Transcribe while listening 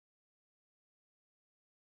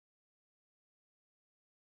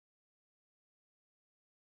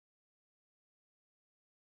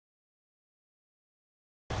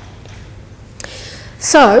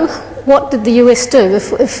So, what did the US do?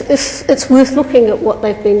 If it's worth looking at what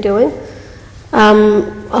they've been doing,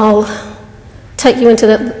 I'll take you into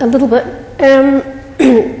that a little bit.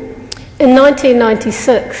 In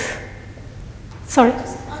 1996, sorry? I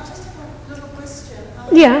just have a little question.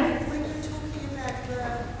 Yeah. When you're talking about the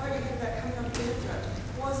coming up benefit,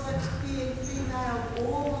 was it being female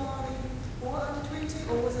or Māori or under 20,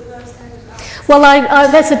 or was it those handed out? Well,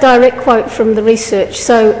 that's a direct quote from the research,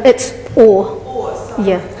 so it's or. Or, so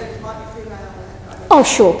yeah. it might be female and Oh,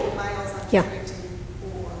 sure. males under Yeah. 20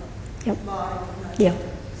 or Yep. Māori. Yeah.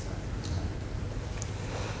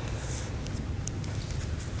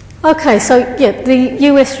 Okay, so yeah, the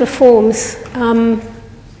US reforms,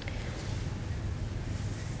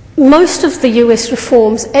 most of the US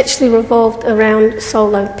reforms actually revolved around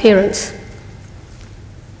solo parents.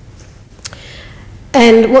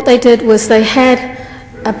 And what they did was they had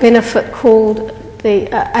a benefit called the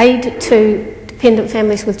Aid to Dependent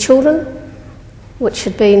Families with Children, which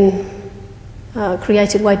had been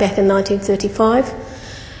created way back in 1935,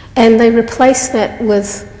 and they replaced that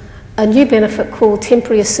with a new benefit called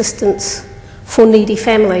Temporary Assistance for Needy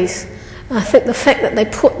Families. I think the fact that they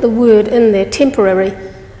put the word in there, temporary,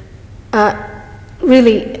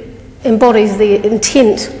 really embodies the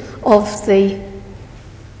intent of the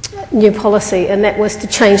new policy, and that was to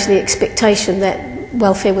change the expectation that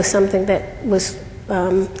welfare was something that was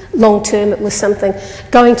long term, it was something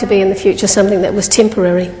going to be in the future, something that was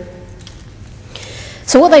temporary.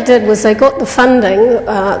 So what they did was they got the funding.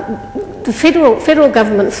 The federal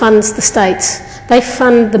government funds the states. They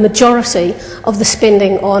fund the majority of the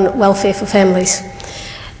spending on welfare for families.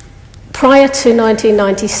 Prior to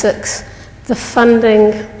 1996, the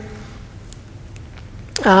funding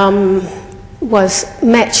was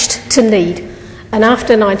matched to need. And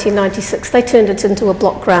after 1996, they turned it into a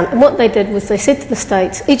block grant. And what they did was they said to the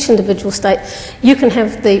states, each individual state, you can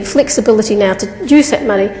have the flexibility now to use that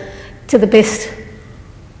money to the best,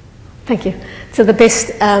 thank you, to the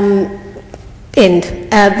best end.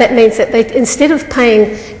 That means that they, instead of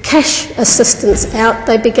paying cash assistance out,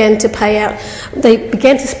 they began to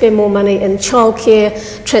spend more money in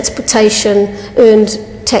childcare, transportation, earned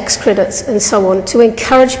tax credits and so on, to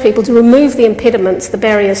encourage people to remove the impediments, the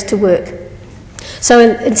barriers to work. So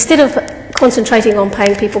instead of concentrating on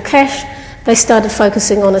paying people cash, they started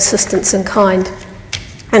focusing on assistance in kind.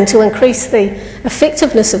 And to increase the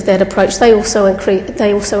effectiveness of that approach, they also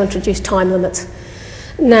introduced time limits.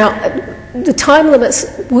 Now, the time limits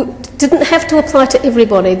didn't have to apply to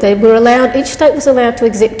everybody. They were allowed, each state was allowed to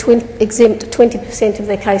exempt 20% of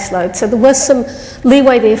their caseload. So there was some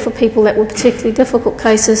leeway there for people that were particularly difficult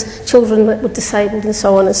cases, children that were disabled and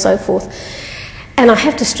so on and so forth. And I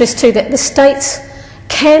have to stress too that the states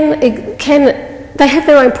they have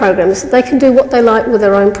their own programs. They can do what they like with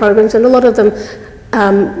their own programs, and a lot of them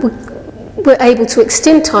were able to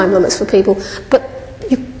extend time limits for people, but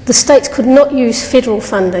the states could not use federal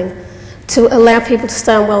funding to allow people to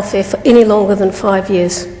stay on welfare for any longer than 5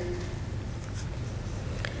 years.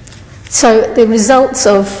 So the results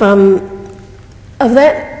of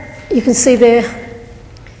that, you can see there,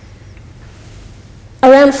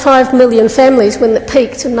 around 5 million families when it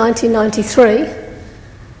peaked in 1993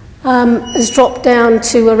 has dropped down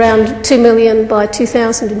to around 2 million by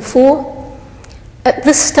 2004. At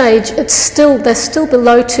this stage, they're still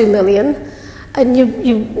below 2 million. And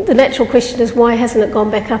the natural question is, why hasn't it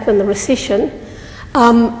gone back up in the recession?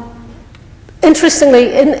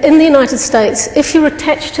 Interestingly, in the United States, if you're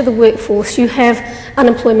attached to the workforce, you have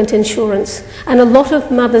unemployment insurance. And a lot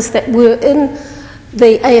of mothers that were in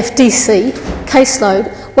the AFDC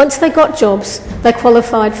caseload, once they got jobs, they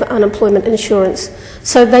qualified for unemployment insurance.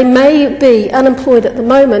 So they may be unemployed at the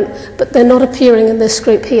moment, but they're not appearing in this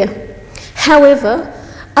group here. However,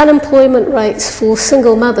 unemployment rates for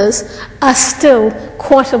single mothers are still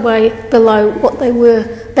quite a way below what they were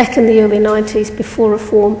back in the early 90s before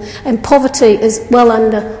reform, and poverty is well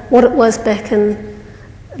under what it was back in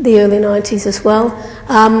the early 90s as well.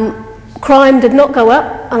 Crime did not go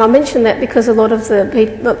up, and I mention that because a lot of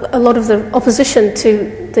the opposition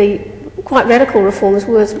to the quite radical reforms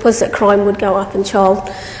was that crime would go up and child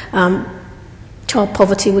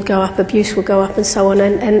poverty would go up, abuse would go up and so on,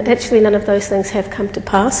 and actually none of those things have come to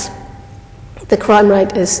pass. The crime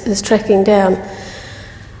rate is tracking down.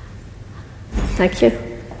 Thank you.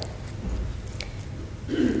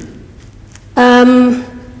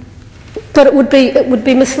 But it would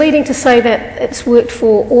be misleading to say that it's worked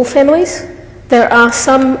for all families. There are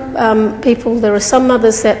some there are some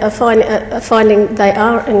mothers that are finding they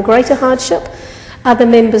are in greater hardship. Other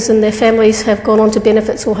members in their families have gone on to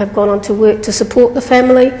benefits or have gone on to work to support the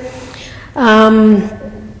family.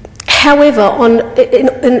 However,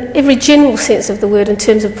 in every general sense of the word, in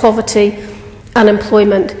terms of poverty,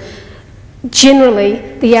 unemployment,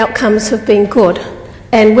 generally the outcomes have been good.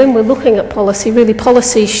 And when we're looking at policy, really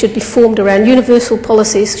policies should be formed around, universal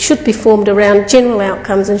policies should be formed around general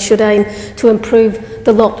outcomes and should aim to improve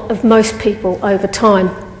the lot of most people over time.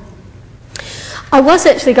 I was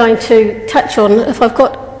actually going to touch on, if I've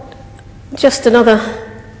got just another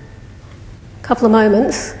couple of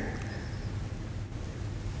moments,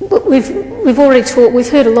 we've already talked, we've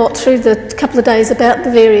heard a lot through the couple of days about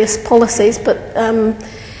the various policies, but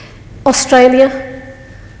Australia,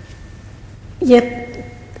 yeah,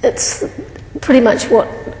 it's pretty much what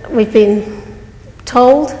we've been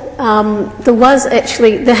told.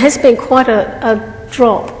 There has been quite a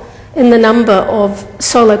drop in the number of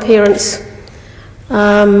solo parents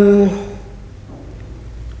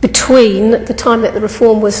between the time that the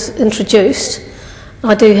reform was introduced.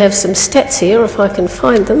 I do have some stats here if I can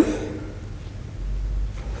find them.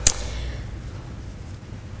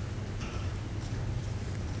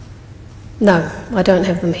 No, I don't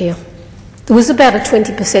have them here. There was about a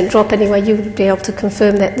 20% drop anyway, you would be able to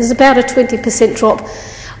confirm that. There's about a 20% drop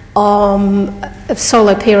of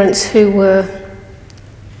solo parents who were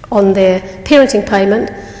on their parenting payment.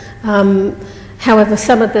 However,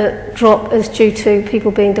 some of the drop is due to people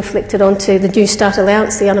being deflected onto the New Start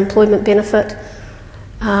allowance, the unemployment benefit.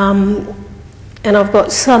 And I've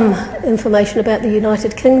got some information about the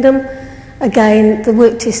United Kingdom. Again, the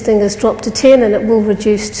work testing has dropped to 10 and it will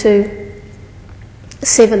reduce to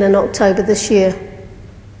 7 in October this year.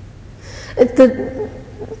 The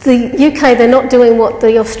UK, they're not doing what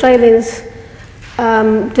the Australians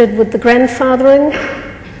did with the grandfathering.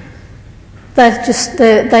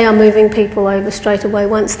 They are moving people over straight away.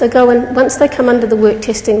 Once they come under the work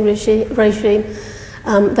testing regime,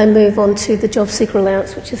 they move on to the job seeker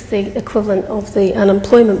allowance, which is the equivalent of the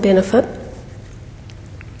unemployment benefit.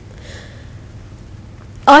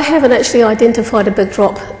 I haven't actually identified a big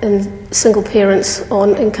drop in single parents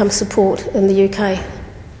on income support in the UK.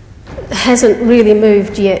 It hasn't really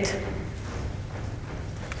moved yet.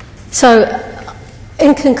 So,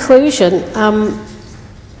 in conclusion,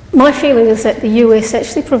 my feeling is that the US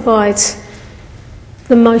actually provides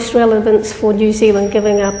the most relevance for New Zealand,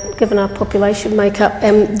 given our population makeup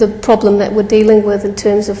and the problem that we're dealing with in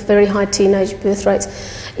terms of very high teenage birth rates.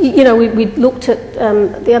 You know, we looked at,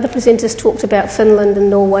 the other presenters talked about Finland and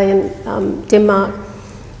Norway and Denmark.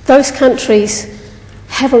 Those countries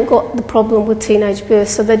haven't got the problem with teenage birth,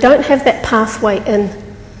 so they don't have that pathway in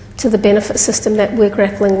to the benefit system that we're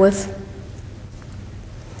grappling with.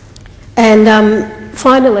 And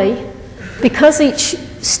finally, because each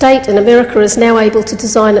state in America is now able to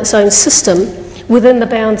design its own system within the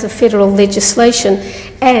bounds of federal legislation,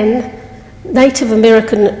 and Native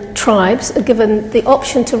American tribes are given the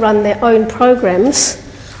option to run their own programs,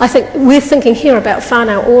 I think we're thinking here about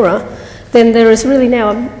whānau ora, then there is really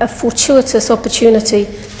now a fortuitous opportunity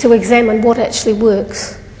to examine what actually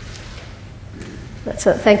works. That's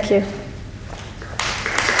it, thank you.